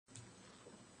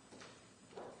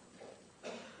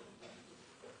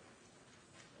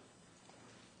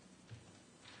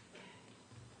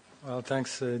Well,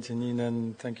 thanks, Janine,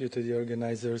 and thank you to the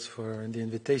organizers for the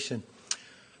invitation.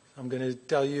 I'm going to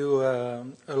tell you a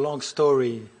long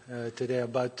story today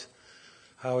about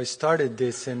how I started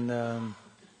this in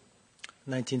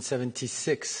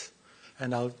 1976,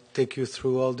 and I'll take you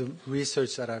through all the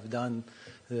research that I've done.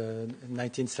 In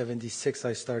 1976,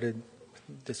 I started,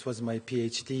 this was my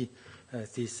PhD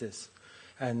thesis,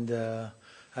 and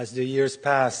as the years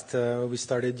passed, we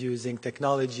started using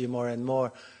technology more and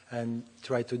more and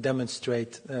try to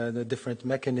demonstrate the different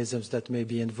mechanisms that may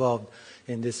be involved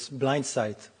in this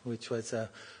Blindsight, which was a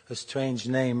strange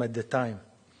name at the time.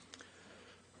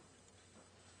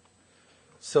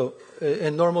 So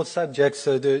in normal subjects,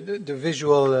 the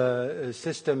visual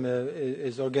system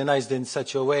is organized in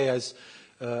such a way as,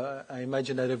 I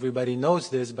imagine that everybody knows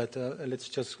this, but let's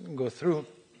just go through.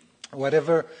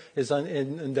 Whatever is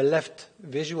in the left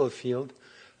visual field,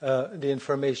 the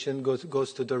information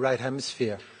goes to the right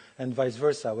hemisphere, and vice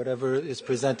versa. Whatever is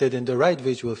presented in the right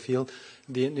visual field,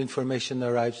 the information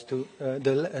arrives to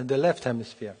the left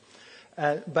hemisphere.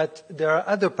 But there are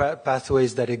other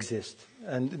pathways that exist,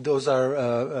 and those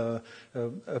are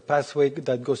a pathway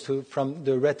that goes from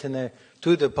the retina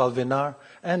to the pulvinar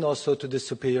and also to the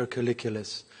superior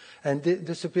colliculus. And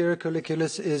the superior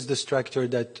colliculus is the structure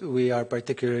that we are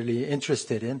particularly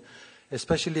interested in,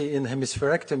 especially in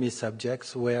hemispherectomy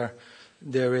subjects where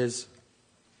there is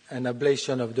an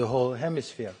ablation of the whole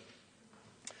hemisphere.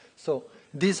 So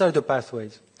these are the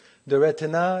pathways: the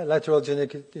retina, lateral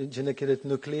geniculate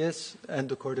nucleus, and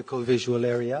the cortical visual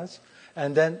areas.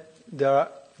 And then there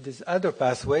are these other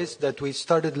pathways that we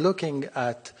started looking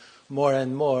at more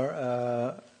and more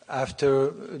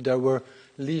after there were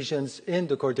lesions in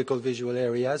the cortical visual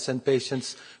areas, and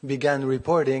patients began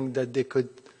reporting that they could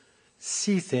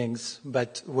see things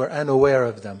but were unaware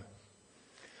of them.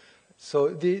 So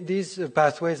these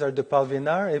pathways are the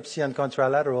pulvinar, ipsi and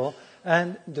contralateral,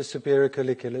 and the superior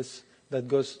colliculus that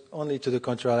goes only to the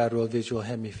contralateral visual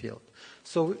hemifield.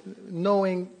 So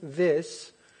knowing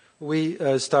this, we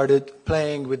started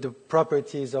playing with the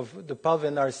properties of the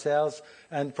pulvinar cells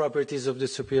and properties of the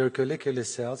superior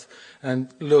colliculus cells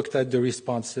and looked at the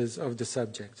responses of the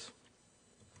subjects.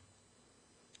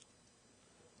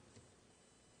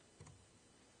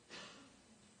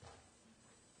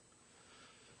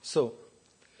 So,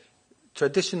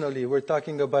 traditionally, we're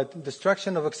talking about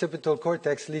destruction of occipital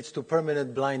cortex leads to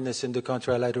permanent blindness in the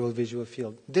contralateral visual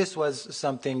field. This was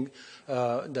something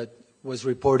that was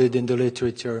reported in the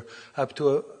literature up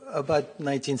to about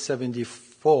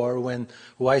 1974 when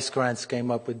Weisskranz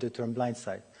came up with the term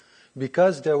Blindsight,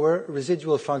 because there were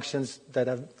residual functions that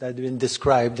had been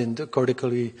described in the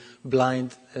cortically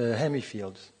blind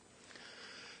hemifields.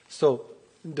 So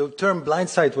the term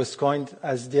Blindsight was coined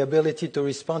as the ability to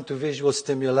respond to visual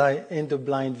stimuli in the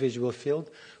blind visual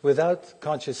field without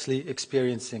consciously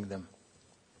experiencing them.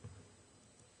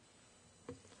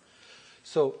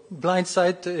 So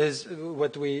Blindsight is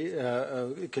what we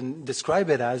can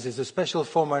describe it as, is a special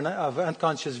form of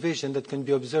unconscious vision that can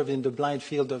be observed in the blind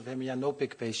field of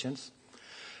hemianopic patients.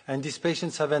 And these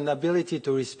patients have an ability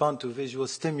to respond to visual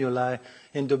stimuli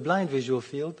in the blind visual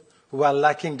field while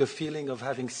lacking the feeling of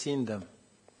having seen them.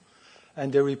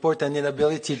 And they report an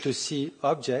inability to see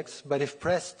objects, but if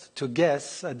pressed to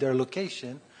guess at their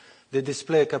location, they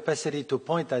display a capacity to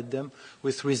point at them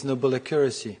with reasonable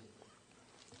accuracy.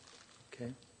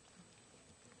 Okay.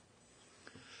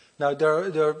 Now,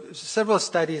 there are several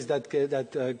studies that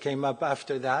came up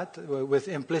after that with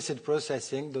implicit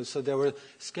processing. So there were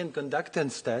skin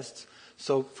conductance tests.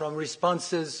 So from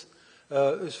responses,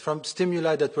 from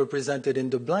stimuli that were presented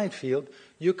in the blind field,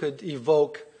 you could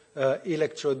evoke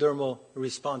electrodermal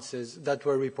responses that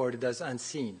were reported as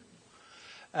unseen.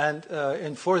 And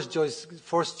in forced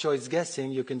choice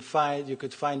guessing, you could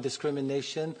find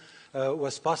discrimination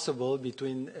was possible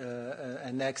between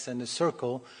an X and a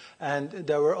circle, and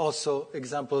there were also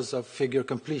examples of figure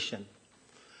completion.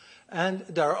 And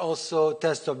there are also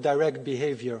tests of direct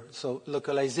behavior, so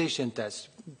localization tests.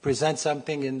 Present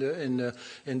something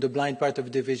in the blind part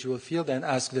of the visual field and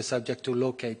ask the subject to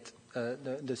locate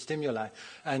the stimuli,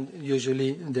 and usually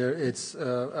it's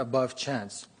above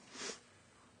chance.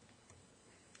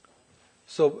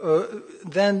 So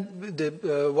then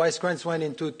Weisskranz went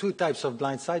into two types of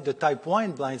Blindsight: the type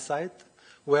 1 Blindsight,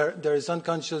 where there is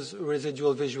unconscious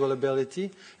residual visual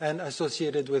ability and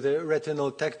associated with a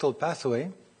retinal tactile pathway,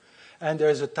 and there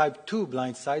is a type 2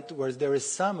 Blindsight where there is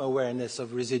some awareness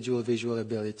of residual visual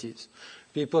abilities.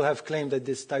 People have claimed that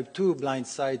this type 2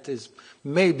 Blindsight is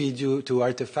maybe due to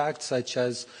artifacts such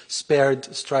as spared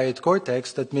striate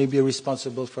cortex that may be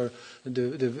responsible for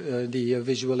the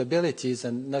visual abilities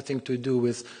and nothing to do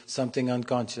with something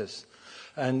unconscious.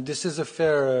 And this is a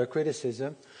fair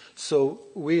criticism. So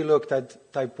we looked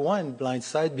at type 1 blind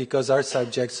sight because our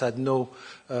subjects had no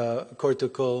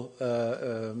cortical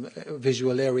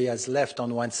visual areas left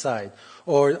on one side,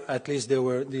 or at least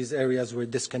these areas were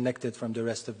disconnected from the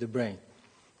rest of the brain.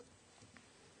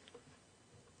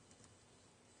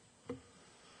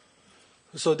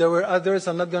 So there were others.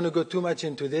 I'm not going to go too much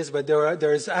into this, but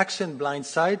there is action blind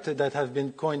sight that have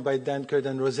been coined by Dankert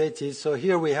and Rossetti. So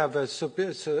here we have a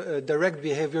direct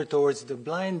behavior towards the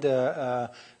blind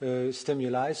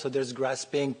stimuli. So there's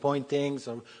grasping, pointing,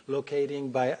 or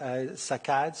locating by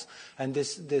saccades. And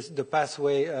the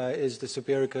pathway is the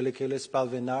superior colliculus,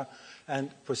 palvinar, and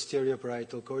posterior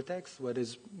parietal cortex, what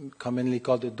is commonly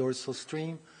called the dorsal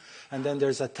stream. And then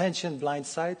there's attention blind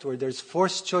sight, where there's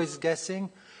forced choice guessing.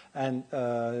 And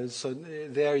so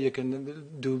there you can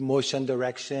do motion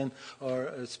direction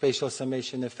or spatial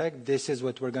summation effect. This is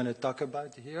what we're going to talk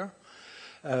about here.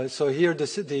 So here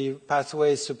the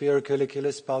pathway is superior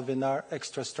colliculus, palvinar,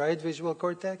 extrastriate visual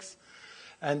cortex.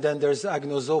 And then there's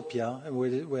agnosopia,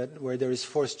 where there is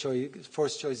forced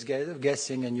choice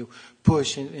guessing, and you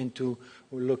push into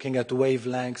looking at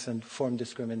wavelengths and form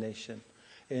discrimination.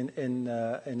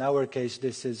 In our case,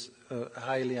 this is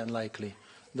highly unlikely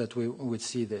that we would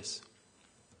see this.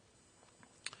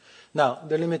 Now,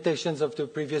 the limitations of the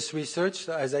previous research,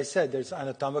 as I said, there's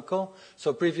anatomical.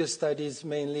 So previous studies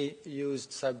mainly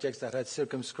used subjects that had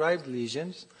circumscribed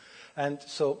lesions. And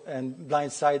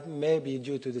blind sight may be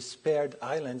due to the spared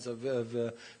islands of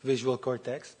visual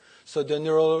cortex. So the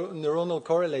neuronal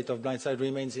correlate of blind sight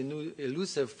remains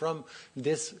elusive from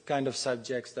this kind of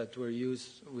subjects that were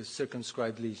used with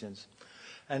circumscribed lesions.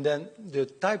 And then the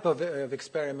type of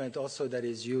experiment also that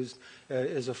is used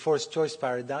is a forced choice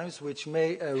paradigms, which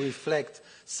may reflect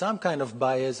some kind of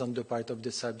bias on the part of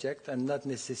the subject and not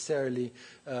necessarily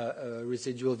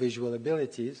residual visual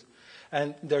abilities.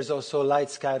 And there's also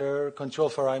light scatter, control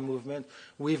for eye movement.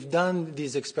 We've done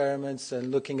these experiments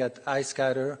looking at eye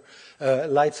scatter,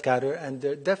 light scatter, and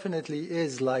there definitely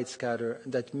is light scatter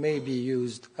that may be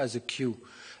used as a cue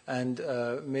and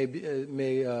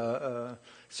may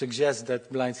suggest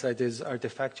that blind sight is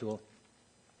artifactual.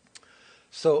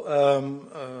 So,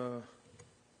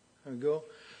 there we go.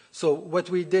 So what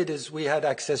we did is we had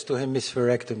access to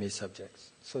hemispherectomy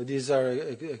subjects. So these are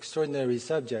extraordinary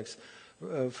subjects.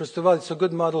 First of all, it's a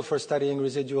good model for studying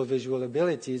residual visual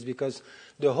abilities because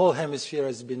the whole hemisphere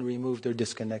has been removed or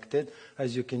disconnected,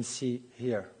 as you can see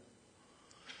here.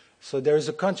 So there is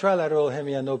a contralateral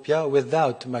hemianopia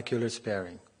without macular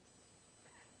sparing.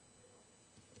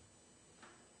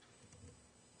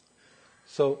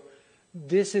 So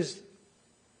this is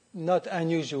not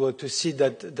unusual to see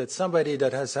that somebody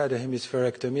that has had a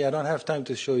hemispherectomy, I don't have time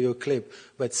to show you a clip,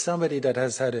 but somebody that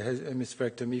has had a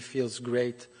hemispherectomy feels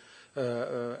great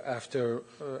after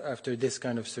this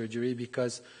kind of surgery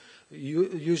because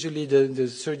usually the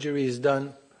surgery is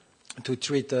done to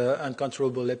treat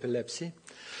uncontrollable epilepsy.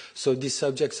 So these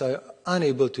subjects are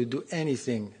unable to do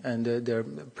anything and they're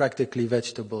practically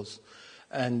vegetables.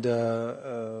 And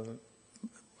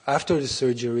after the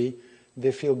surgery,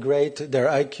 they feel great, their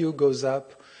IQ goes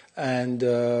up, and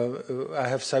I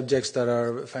have subjects that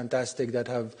are fantastic, that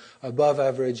have above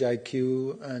average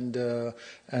IQ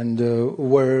and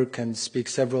work and speak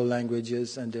several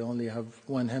languages, and they only have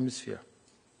one hemisphere.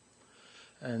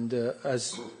 And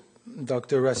as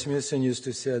Dr. Rasmussen used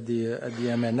to say at the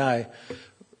MNI,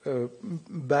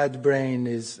 bad brain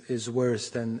is worse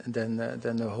than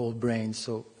a whole brain.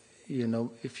 So, you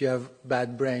know, if you have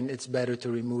bad brain, it's better to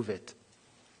remove it.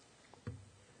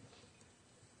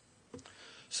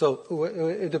 So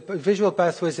the visual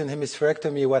pathways in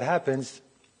hemispherectomy, what happens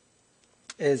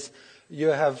is you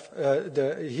have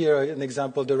here an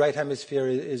example, the right hemisphere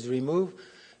is removed.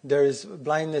 There is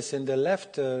blindness in the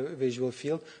left visual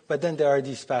field, but then there are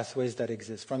these pathways that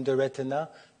exist from the retina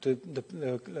to the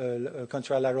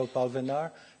contralateral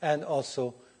palvinar and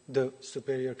also the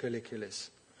superior colliculus.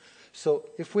 So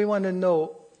if we want to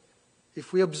know,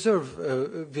 if we observe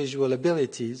visual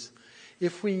abilities,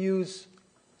 if we use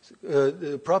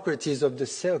the properties of the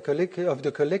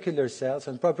collicular cells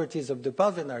and properties of the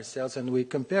palvinar cells, and we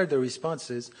compare the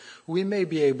responses, we may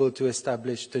be able to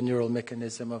establish the neural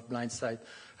mechanism of blind sight,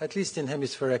 at least in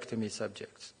hemispherectomy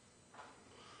subjects.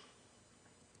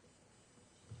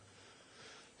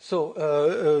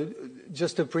 So,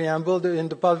 just a preamble. In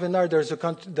the palvinar,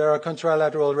 there are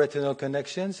contralateral retinal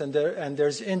connections, and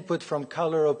there's input from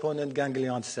color opponent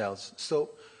ganglion cells.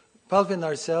 So,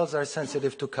 palvinar cells are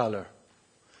sensitive to color.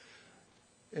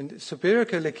 In the superior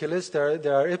colliculus,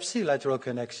 there are ipsilateral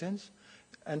connections,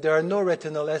 and there are no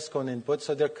retinal S-cone input,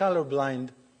 so they're colorblind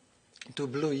to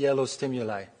blue-yellow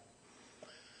stimuli.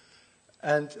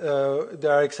 And they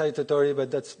are excitatory, but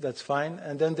that's fine.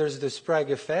 And then there's the Sprague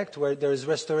effect, where there is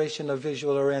restoration of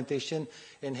visual orientation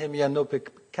in hemianopic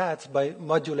cats by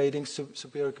modulating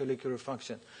superior collicular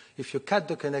function. If you cut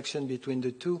the connection between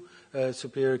the two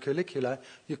superior colliculi,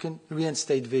 you can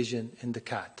reinstate vision in the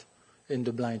cat, in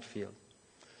the blind field.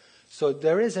 So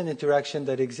there is an interaction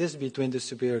that exists between the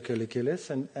superior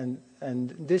colliculus,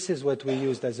 and this is what we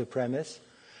used as a premise.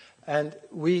 And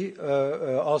we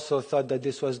also thought that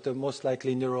this was the most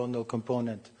likely neuronal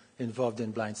component involved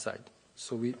in Blindsight.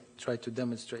 So we tried to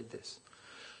demonstrate this.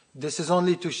 This is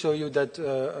only to show you that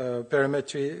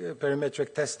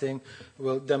parametric testing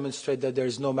will demonstrate that there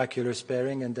is no macular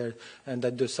sparing and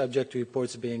that the subject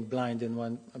reports being blind in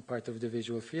one part of the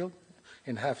visual field,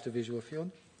 in half the visual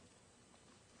field.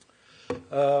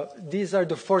 These are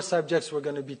the 4 subjects we're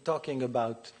going to be talking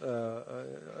about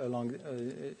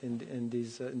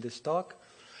in this talk.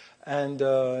 And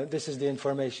this is the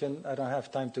information. I don't have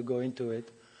time to go into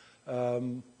it.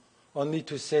 Only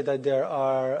to say that there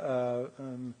are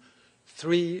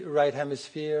 3 right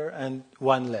hemisphere and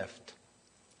 1 left.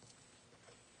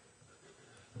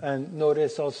 And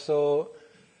notice also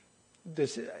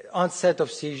this onset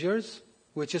of seizures,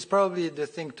 which is probably the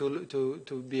thing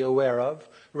to be aware of,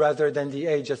 rather than the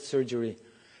age at surgery.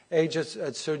 Age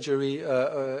at surgery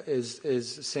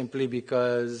is simply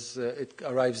because it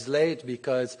arrives late,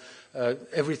 because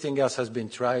everything else has been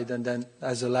tried, and then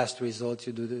as a last result,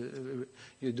 you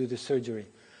do the surgery.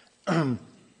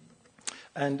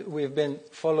 And we've been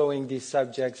following these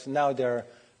subjects. Now they're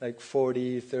like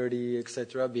 40, 30,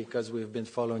 etc., because we've been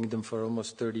following them for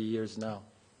almost 30 years now.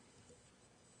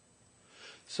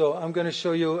 So I'm going to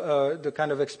show you the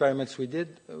kind of experiments we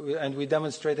did, and we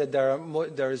demonstrated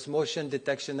there is motion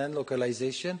detection and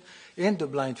localization in the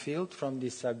blind field from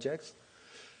these subjects.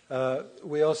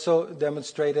 We also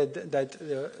demonstrated that,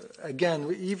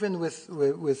 again, even with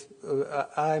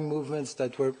eye movements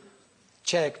that were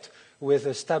checked with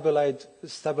a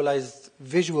stabilized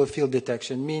visual field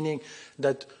detection, meaning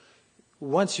that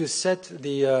once you set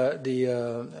the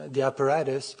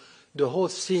apparatus, the whole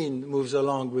scene moves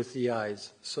along with the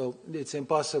eyes. So it's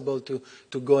impossible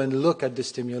to go and look at the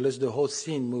stimulus. The whole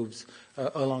scene moves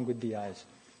along with the eyes.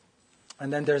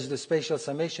 And then there's the spatial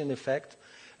summation effect,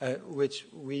 which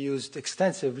we used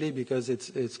extensively because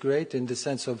it's great in the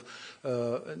sense of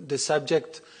the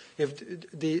subject. If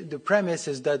the premise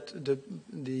is that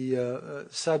the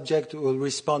subject will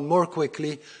respond more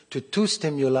quickly to 2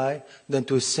 stimuli than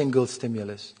to a single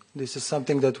stimulus. This is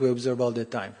something that we observe all the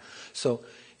time. So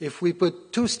if we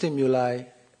put 2 stimuli,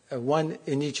 1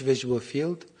 in each visual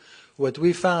field, what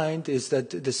we find is that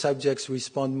the subjects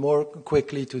respond more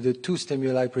quickly to the 2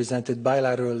 stimuli presented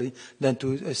bilaterally than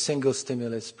to a single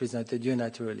stimulus presented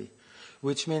unilaterally,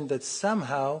 which means that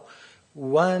somehow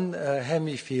one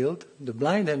hemifield, the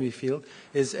blind hemifield,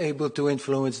 is able to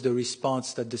influence the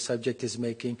response that the subject is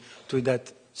making to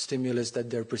that stimulus that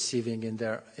they're perceiving in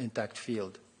their intact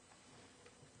field.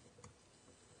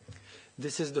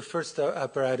 This is the first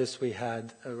apparatus we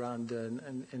had around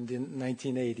in the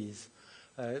 1980s.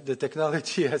 The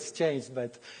technology has changed,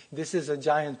 but this is a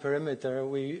giant perimeter.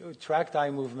 We tracked eye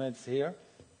movements here,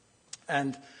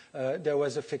 and there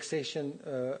was a fixation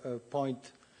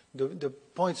point. The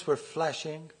points were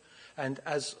flashing, and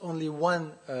as only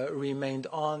 1 remained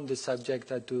on, the subject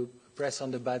had to press on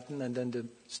the button, and then the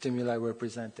stimuli were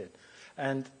presented.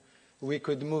 And we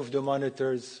could move the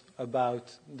monitors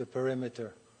about the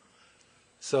perimeter.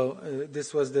 So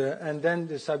this was and then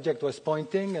the subject was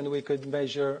pointing, and we could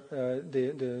measure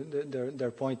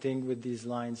their pointing with these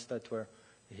lines that were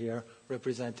here,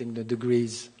 representing the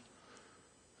degrees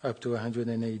up to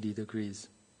 180 degrees.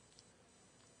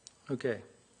 Okay.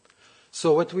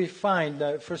 So what we find,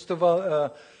 first of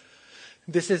all,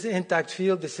 this is intact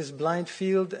field, this is blind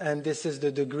field, and this is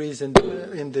the degrees in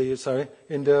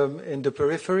the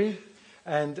periphery.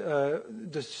 And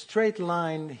the straight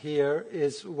line here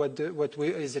is what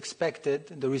is expected,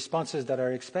 the responses that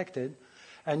are expected.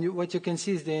 And what you can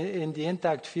see is in the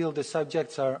intact field, the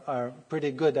subjects are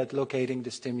pretty good at locating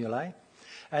the stimuli.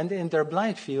 And in their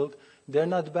blind field, they're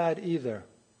not bad either.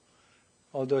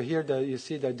 Although here you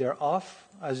see that they're off.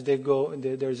 As they go,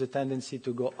 there's a tendency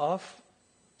to go off,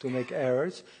 to make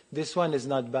errors. This one is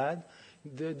not bad.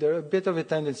 There's a bit of a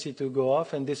tendency to go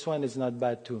off, and this one is not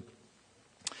bad too.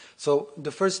 So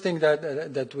the first thing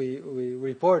that we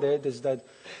reported is that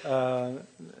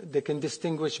they can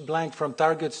distinguish blank from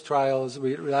targets trials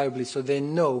reliably. So they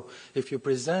know if you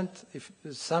present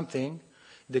something,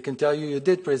 they can tell you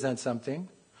did present something,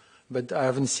 but I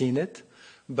haven't seen it.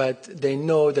 but they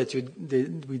know that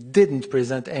we didn't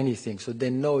present anything. So they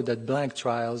know that blank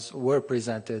trials were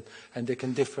presented, and they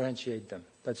can differentiate them.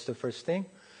 That's the first thing.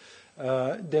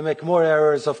 They make more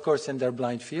errors, of course, in their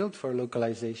blind field for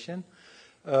localization.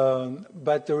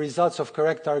 But the results of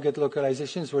correct target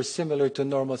localizations were similar to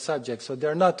normal subjects. So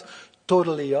they're not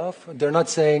totally off. They're not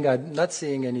saying, I'm not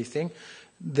seeing anything.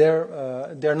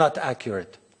 They're not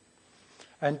accurate.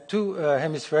 And 2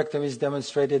 hemispherectomies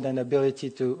demonstrated an ability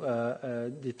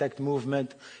to detect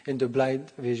movement in the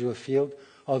blind visual field,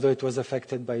 although it was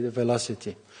affected by the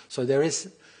velocity. So there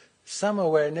is some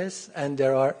awareness, and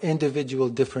there are individual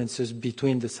differences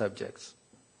between the subjects.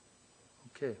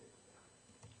 Okay.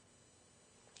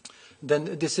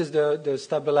 Then this is the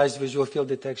stabilized visual field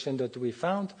detection that we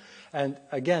found. And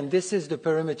again, this is the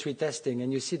perimetry testing,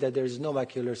 and you see that there is no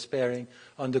macular sparing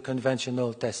on the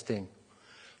conventional testing.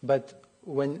 But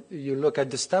when you look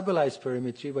at the stabilized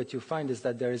perimetry, what you find is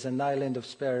that there is an island of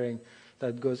sparing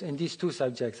that goes, in these 2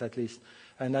 subjects at least,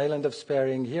 an island of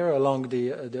sparing here along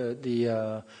the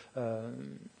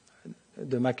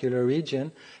macular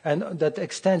region, and that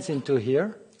extends into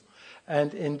here.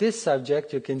 And in this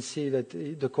subject, you can see that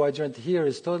the quadrant here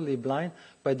is totally blind,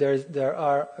 but there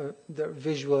are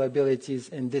visual abilities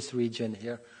in this region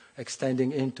here,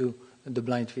 extending into the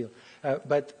blind field.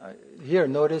 But here,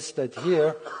 notice that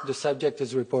here, the subject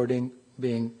is reporting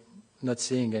being not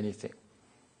seeing anything.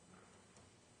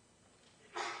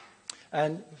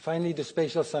 And finally, the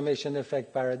spatial summation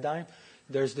effect paradigm.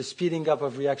 There's the speeding up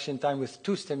of reaction time with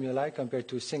 2 stimuli compared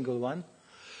to a single one.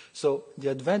 So the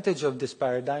advantage of this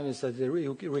paradigm is that it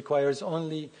requires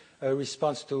only a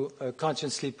response to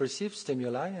consciously perceived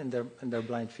stimuli in their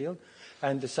blind field.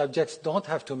 And the subjects don't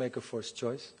have to make a forced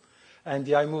choice. And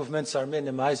the eye movements are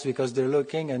minimized because they're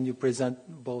looking, and you present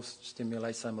both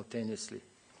stimuli simultaneously.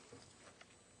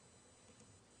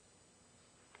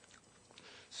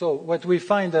 So what we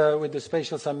find with the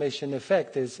spatial summation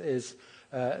effect is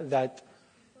that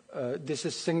this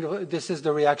is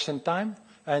the reaction time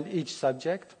and each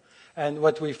subject. And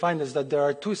what we find is that there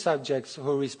are 2 subjects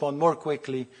who respond more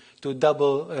quickly to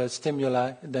double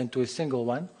stimuli than to a single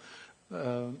one,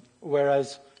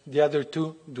 whereas the other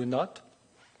 2 do not.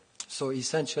 So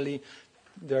essentially,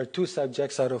 there are 2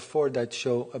 subjects out of 4 that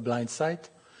show a blind sight.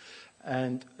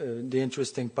 And the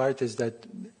interesting part is that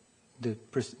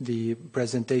the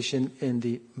presentation in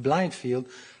the blind field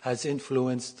has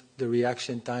influenced the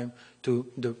reaction time to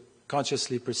the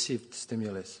consciously perceived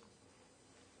stimulus.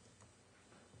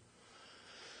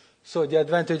 So the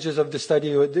advantages of the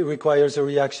study requires a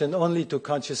reaction only to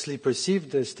consciously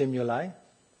perceived stimuli.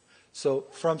 So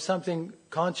from something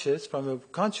conscious, from a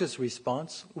conscious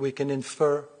response, we can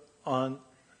infer on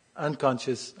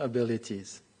unconscious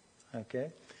abilities.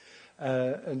 Okay?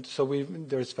 And so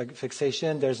there's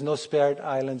fixation, there's no spared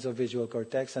islands of visual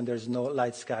cortex, and there's no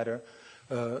light scatter.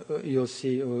 You'll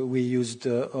see we used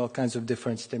all kinds of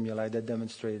different stimuli that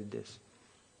demonstrated this.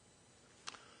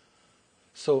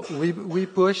 So we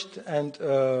pushed,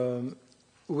 and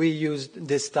we used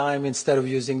this time, instead of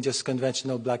using just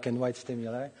conventional black and white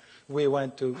stimuli, we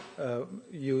went to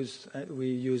used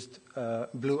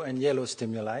blue and yellow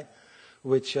stimuli,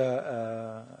 which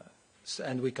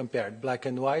and we compared black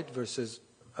and white versus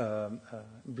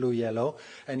blue-yellow.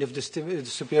 And if the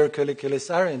superior colliculus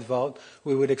are involved,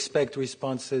 we would expect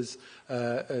responses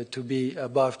to be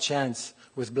above chance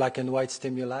with black and white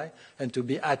stimuli and to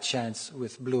be at chance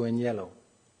with blue and yellow.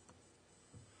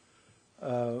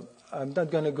 I'm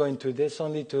not going to go into this.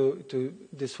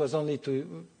 This was only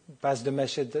to pass the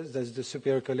message that the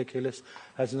superior colliculus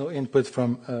has no input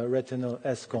from retinal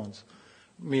S cones,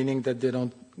 meaning that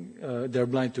they're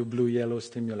blind to blue-yellow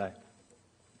stimuli.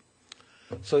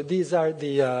 So these are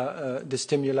the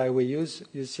stimuli we use.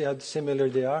 You see how similar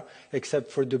they are, except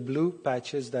for the blue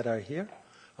patches that are here.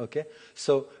 Okay,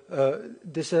 so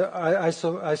this is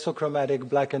isochromatic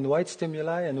black and white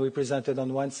stimuli, and we presented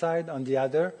on one side, on the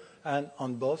other, and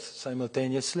on both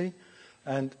simultaneously.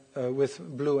 And with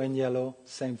blue and yellow,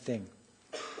 same thing.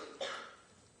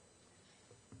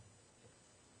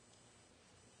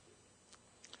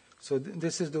 So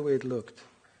this is the way it looked.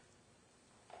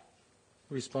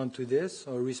 Respond to this,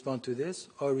 or respond to this,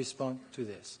 or respond to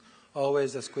this.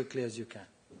 Always as quickly as you can.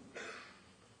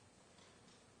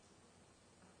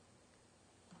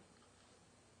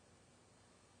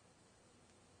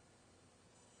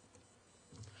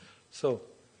 So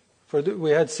we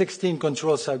had 16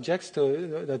 control subjects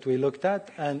that we looked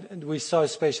at, and we saw a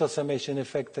spatial summation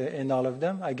effect in all of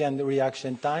them. Again, the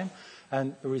reaction time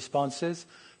and responses.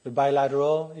 The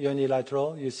bilateral,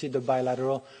 unilateral, you see the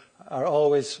bilateral are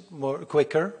always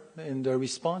quicker in the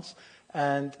response.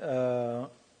 And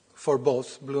for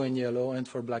both blue and yellow and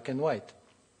for black and white.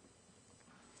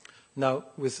 Now,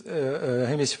 with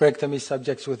hemispherectomy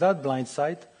subjects without blind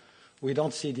sight, we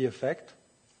don't see the effect.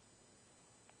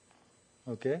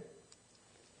 Okay?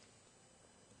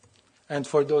 And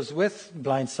for those with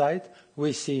blind sight,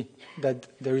 we see that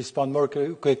they respond more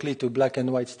quickly to black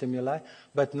and white stimuli,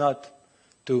 but not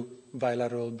to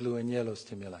bilateral blue and yellow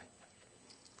stimuli.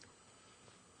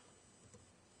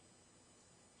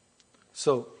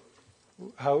 So,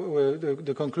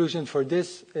 the conclusion for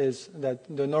this is that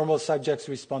the normal subjects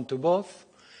respond to both.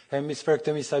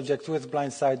 Hemispherectomy subjects with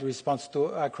blind sight responds to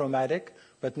achromatic,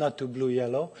 but not to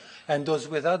blue-yellow. And those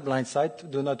without blind sight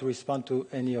do not respond to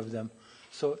any of them.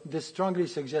 So this strongly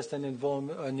suggests an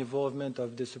involvement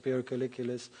of the superior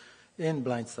colliculus in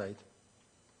blind sight.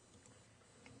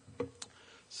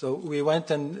 So we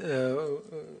went and,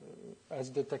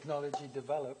 as the technology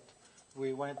developed,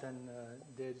 we went and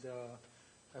did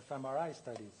fMRI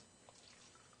studies.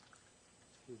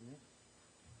 Excuse me.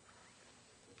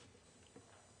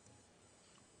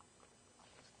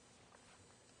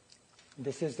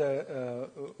 This is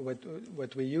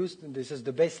what we used. This is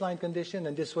the baseline condition,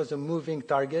 and this was a moving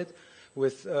target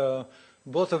with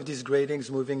both of these gratings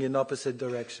moving in opposite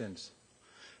directions.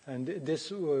 And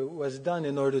this was done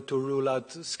in order to rule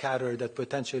out scatter that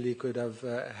potentially could have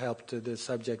helped the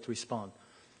subject respond.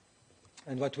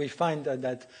 And what we find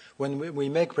that when we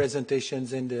make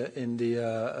presentations in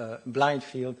the blind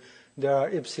field, there are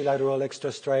ipsilateral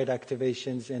extrastriate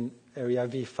activations in area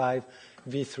V5,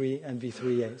 V3, and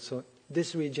V3A. So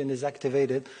this region is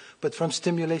activated, but from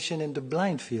stimulation in the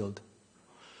blind field.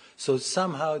 So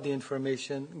somehow the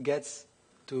information gets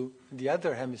to the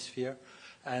other hemisphere,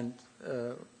 and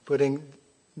putting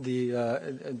the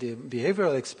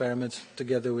behavioral experiments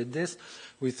together with this,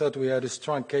 we thought we had a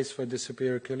strong case for the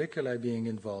superior colliculi being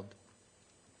involved.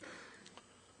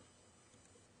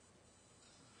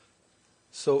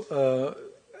 So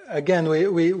again,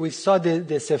 we saw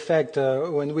this effect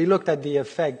when we looked at the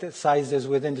effect sizes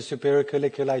within the superior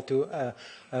colliculi to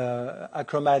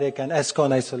achromatic and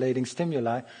S-cone isolating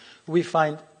stimuli. We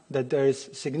find that there is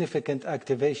significant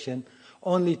activation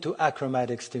only to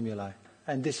achromatic stimuli.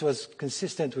 And this was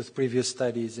consistent with previous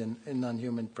studies in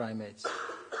non-human primates.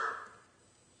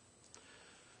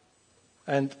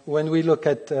 And when we look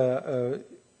at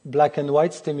black and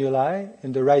white stimuli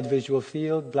in the right visual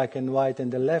field, black and white in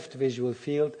the left visual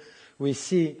field, we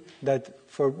see that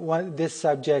for this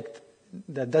subject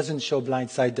that doesn't show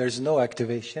blind sight, there's no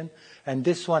activation. And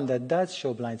this one that does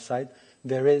show blind sight,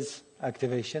 there is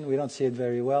activation. We don't see it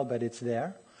very well, but it's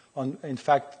there. In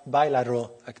fact,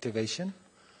 bilateral activation.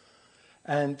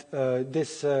 And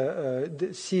this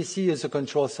CC is a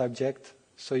control subject,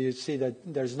 so you see that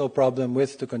there's no problem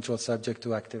with the control subject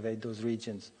to activate those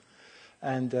regions.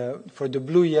 And for the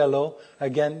blue-yellow,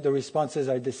 again, the responses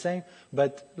are the same,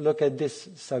 but look at this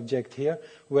subject here,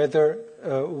 whether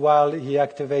while he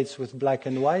activates with black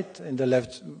and white in the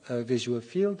left visual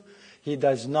field, he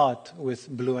does not with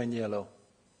blue and yellow.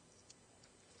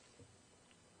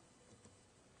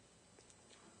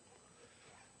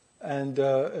 And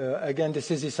again,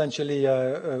 this is essentially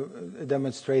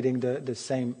demonstrating the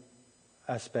same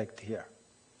aspect here.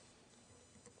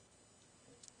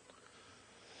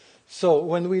 So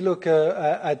when we look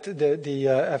at the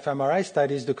fMRI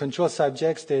studies, the control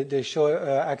subjects, they show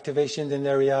activation in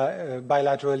area,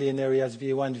 bilaterally in areas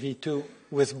V1, V2,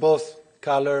 with both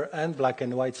color and black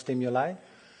and white stimuli.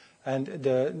 And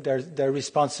their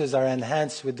responses are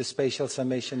enhanced with the spatial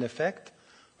summation effect.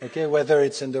 Okay, whether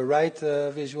it's in the right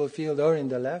visual field or in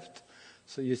the left.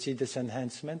 So you see this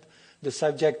enhancement. The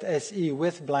subject SE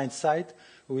with blind sight,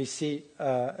 we see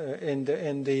in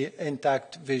the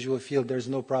intact visual field there's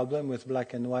no problem with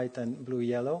black and white and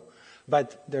blue-yellow,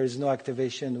 but there is no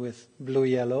activation with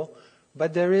blue-yellow,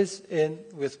 but there is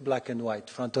with black and white,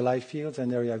 frontal eye fields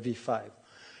and area V5.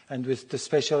 And with the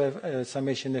spatial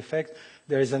summation effect,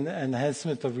 there is an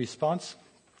enhancement of response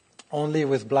only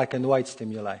with black and white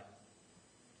stimuli.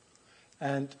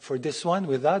 And for this one,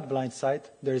 without blind sight,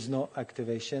 there is no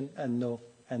activation and no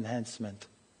enhancement.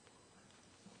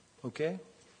 Okay?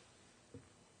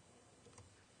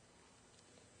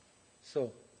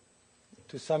 So,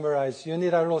 to summarize,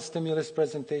 unilateral stimulus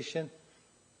presentation,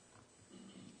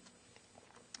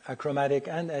 achromatic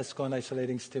and S-cone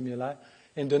isolating stimuli.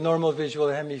 In the normal visual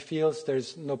hemifields,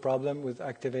 there's no problem with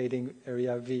activating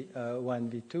area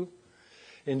V1, V2.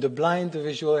 In the blind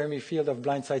visual hemifield of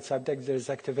blind sight subjects, there is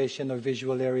activation of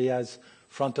visual areas,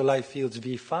 frontal eye fields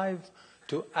V5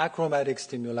 to achromatic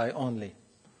stimuli only.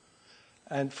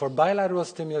 And for bilateral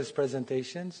stimulus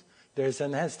presentations, there is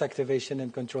enhanced activation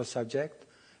in control subject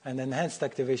and enhanced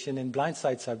activation in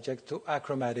blindsight subjects to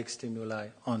achromatic stimuli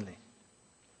only.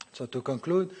 So to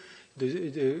conclude,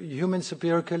 the human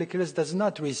superior colliculus does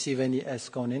not receive any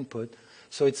S-cone input,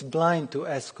 so it's blind to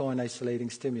S-cone isolating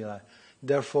stimuli.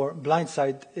 Therefore,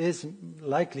 blindsight is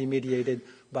likely mediated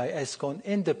by S-cone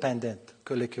independent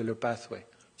collicular pathway,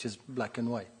 which is black and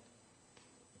white.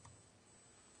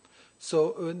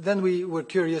 So then we were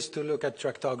curious to look at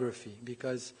tractography,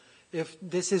 because if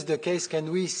this is the case,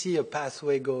 can we see a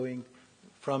pathway going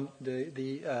from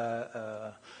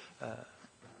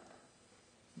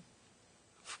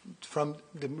from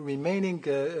the remaining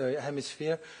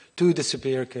hemisphere to the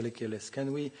superior colliculus?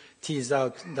 Can we tease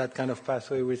out that kind of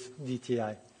pathway with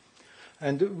DTI?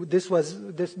 And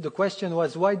the question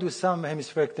was, why do some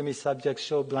hemispherectomy subjects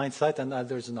show blindsight and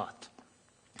others not?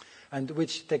 And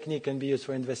which technique can be used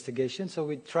for investigation? So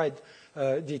we tried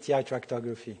DTI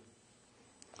tractography.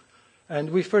 And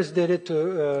we first did it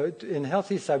in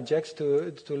healthy subjects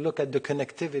to look at the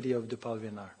connectivity of the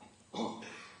pulvinar.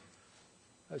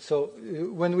 So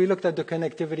when we looked at the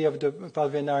connectivity of the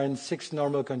pulvinar in 6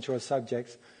 normal control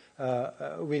subjects,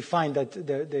 we find that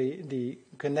the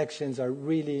connections are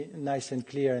really nice and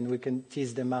clear, and we can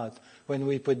tease them out. When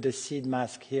we put the seed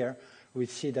mask here, we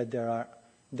see that there are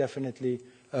definitely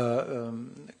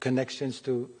connections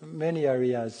to many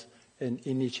areas in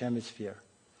each hemisphere.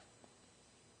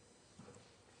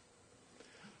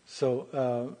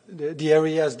 So the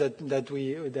areas that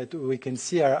we can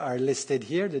see are listed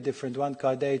here, the different one,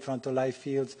 caudate, frontal eye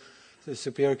fields, the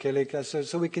superior colliculus.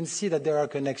 So we can see that there are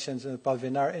connections in the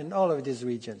pulvinar in all of these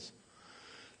regions.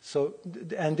 So,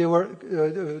 and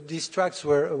these tracts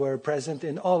were present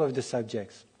in all of the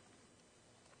subjects.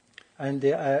 And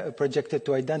they are projected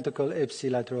to identical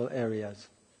ipsilateral areas.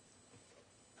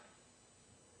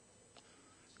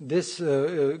 This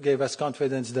gave us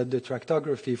confidence that the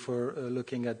tractography for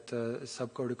looking at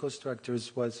subcortical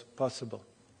structures was possible.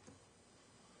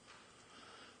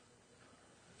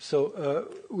 So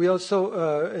we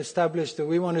also established that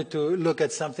we wanted to look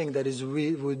at something that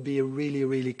would be really,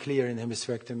 really clear in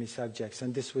hemispherectomy subjects,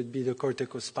 and this would be the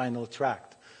corticospinal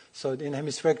tract. So in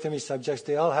hemispherectomy subjects,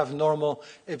 they all have normal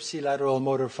ipsilateral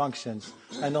motor functions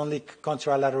and only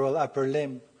contralateral upper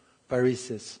limb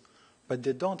paresis, but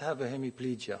they don't have a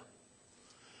hemiplegia.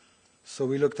 So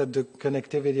we looked at the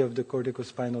connectivity of the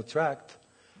corticospinal tract,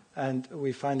 and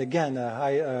we find again a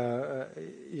high,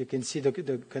 you can see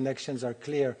the connections are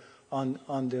clear on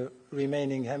the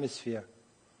remaining hemisphere.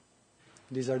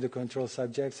 These are the control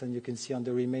subjects, and you can see on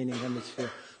the remaining hemisphere,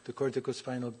 the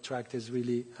corticospinal tract is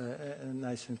really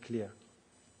nice and clear.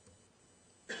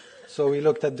 So we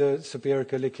looked at the superior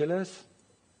colliculus,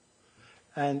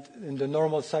 and in the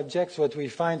normal subjects, what we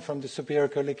find from the superior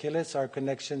colliculus are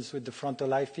connections with the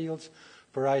frontal eye fields,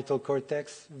 parietal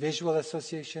cortex, visual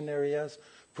association areas,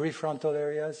 prefrontal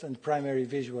areas, and primary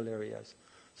visual areas.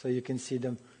 So you can see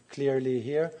them clearly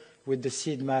here with the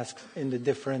seed masks in the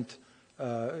different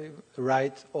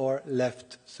right or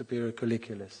left superior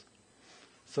colliculus.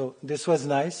 So this was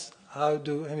nice. How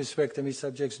do hemispherectomy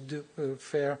subjects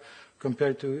fare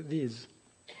compared to these?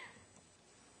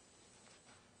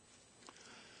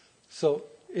 So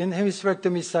in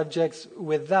hemispherectomy subjects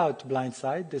without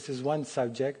blindsight, this is one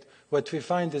subject, what we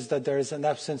find is that there is an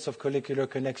absence of collicular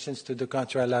connections to the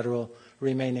contralateral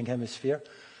remaining hemisphere.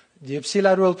 The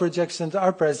ipsilateral projections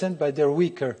are present, but they're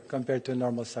weaker compared to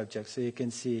normal subjects. So you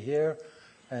can see here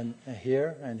and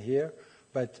here and here,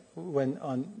 but when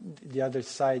on the other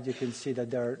side, you can see that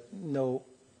there are no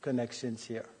connections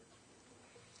here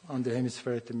on the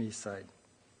hemispherectomy side.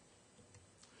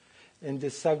 In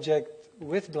this subject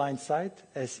with blindsight,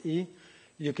 SE,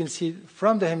 you can see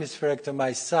from the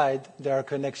hemispherectomized side, there are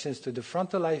connections to the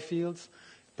frontal eye fields,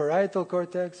 parietal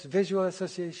cortex, visual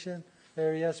association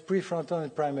areas, prefrontal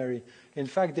and primary. In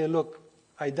fact, they look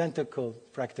identical,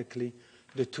 practically,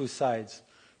 the two sides,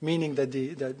 meaning that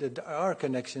there are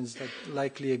connections that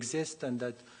likely exist and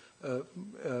that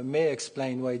may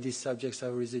explain why these subjects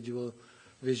have residual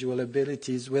visual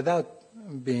abilities without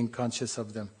being conscious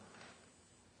of them.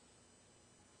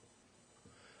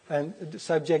 And the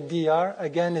subject DR,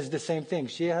 again, is the same thing.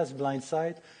 She has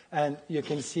blindsight, and you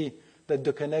can see that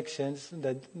the connections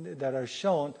that are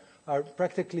shown are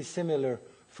practically similar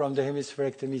from the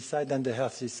hemispherectomy side and the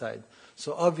healthy side.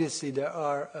 So obviously there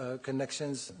are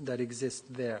connections that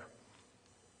exist there.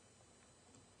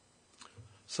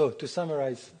 So to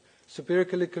summarize, superior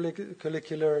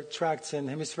collicular tracts in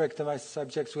hemispherectomized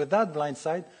subjects without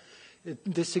blindsight,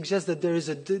 this suggests that there is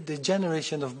a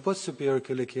degeneration of both superior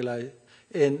colliculi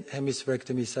in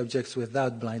hemispherectomy subjects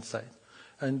without blindsight.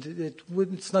 And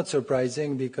it's not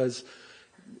surprising because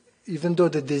even though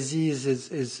the disease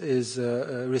is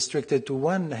restricted to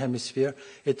one hemisphere,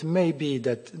 it may be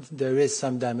that there is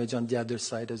some damage on the other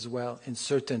side as well in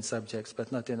certain subjects,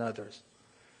 but not in others.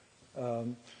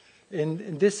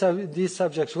 In these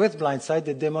subjects with Blindsight,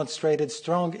 they demonstrated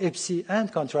strong IPSI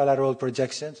and contralateral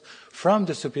projections from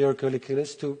the superior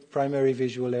colliculus to primary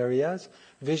visual areas,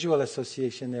 visual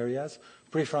association areas,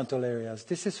 prefrontal areas.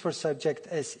 This is for subject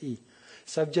SE.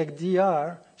 Subject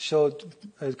DR showed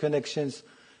connections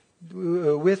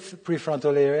with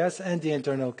prefrontal areas and the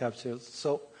internal capsules.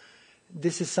 So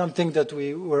this is something that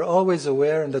we were always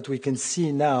aware and that we can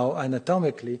see now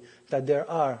anatomically, that there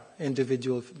are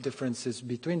individual differences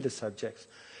between the subjects,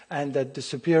 and that the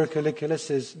superior colliculus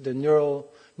is the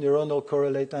neuronal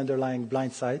correlate underlying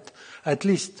Blindsight, at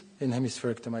least in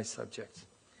hemispherectomized subjects.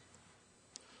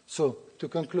 So, to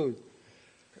conclude,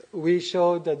 we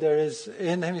showed that there is,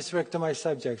 in hemispherectomized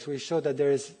subjects, we showed that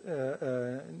there is,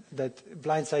 that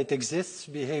Blindsight exists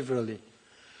behaviorally.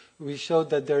 We showed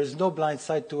that there is no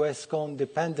Blindsight to S-cone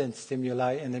dependent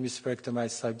stimuli in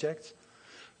hemispherectomized subjects.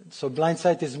 So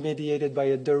Blindsight is mediated by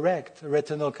a direct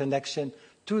retinal connection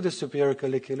to the superior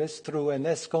colliculus through an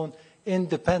S-cone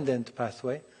independent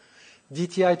pathway.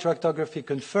 DTI tractography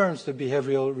confirms the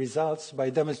behavioral results by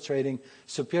demonstrating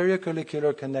superior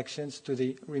collicular connections to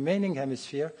the remaining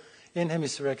hemisphere in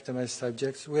hemispherectomized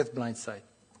subjects with Blindsight.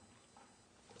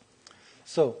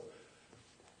 So,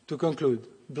 to conclude,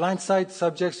 Blindsight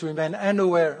subjects remain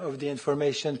unaware of the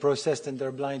information processed in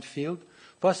their blind field,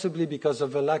 possibly because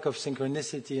of a lack of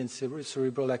synchronicity in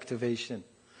cerebral activation.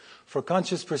 For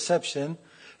conscious perception,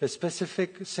 a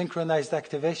specific synchronized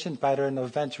activation pattern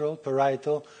of ventral,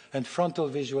 parietal, and frontal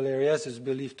visual areas is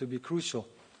believed to be crucial.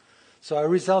 So our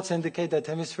results indicate that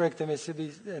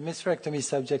hemispherectomy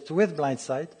subjects with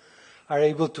Blindsight are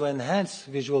able to enhance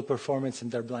visual performance in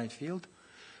their blind field,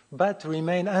 but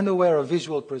remain unaware of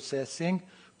visual processing,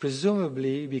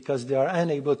 presumably because they are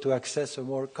unable to access a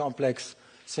more complex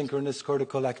synchronous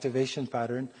cortical activation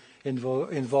pattern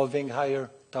involving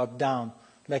higher top-down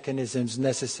mechanisms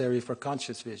necessary for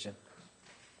conscious vision.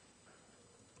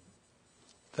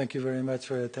 Thank you very much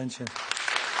for your attention.